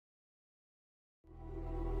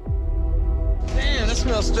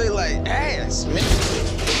smells straight like ass, man.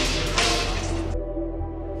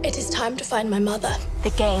 It is time to find my mother. The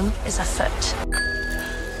game is afoot.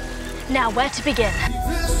 Now, where to begin?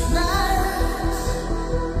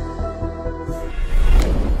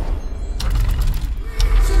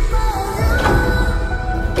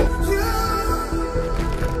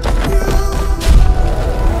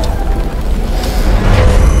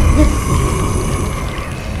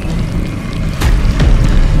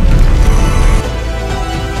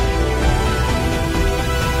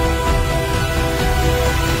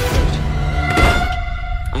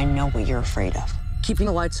 I know what you're afraid of. Keeping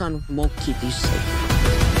the lights on won't keep you safe.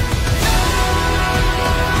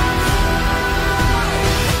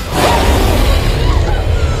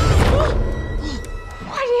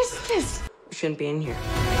 What is this? You shouldn't be in here.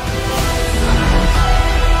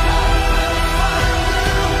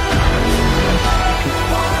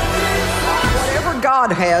 Whatever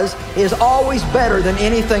God has is always better than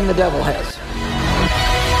anything the devil has.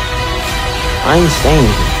 I'm staying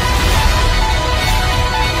here.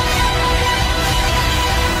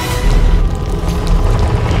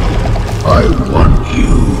 I want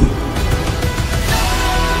you.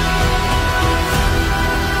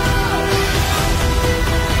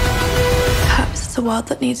 Perhaps it's a world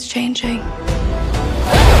that needs changing.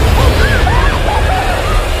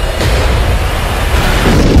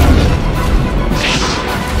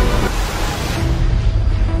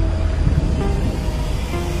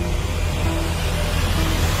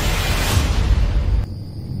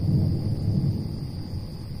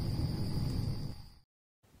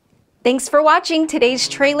 Thanks for watching today's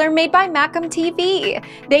trailer made by MacamTV.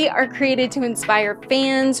 They are created to inspire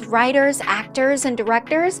fans, writers, actors, and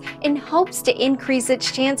directors in hopes to increase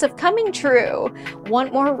its chance of coming true.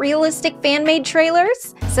 Want more realistic fan-made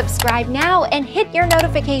trailers? Subscribe now and hit your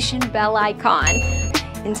notification bell icon.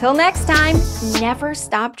 Until next time, never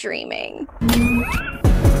stop dreaming.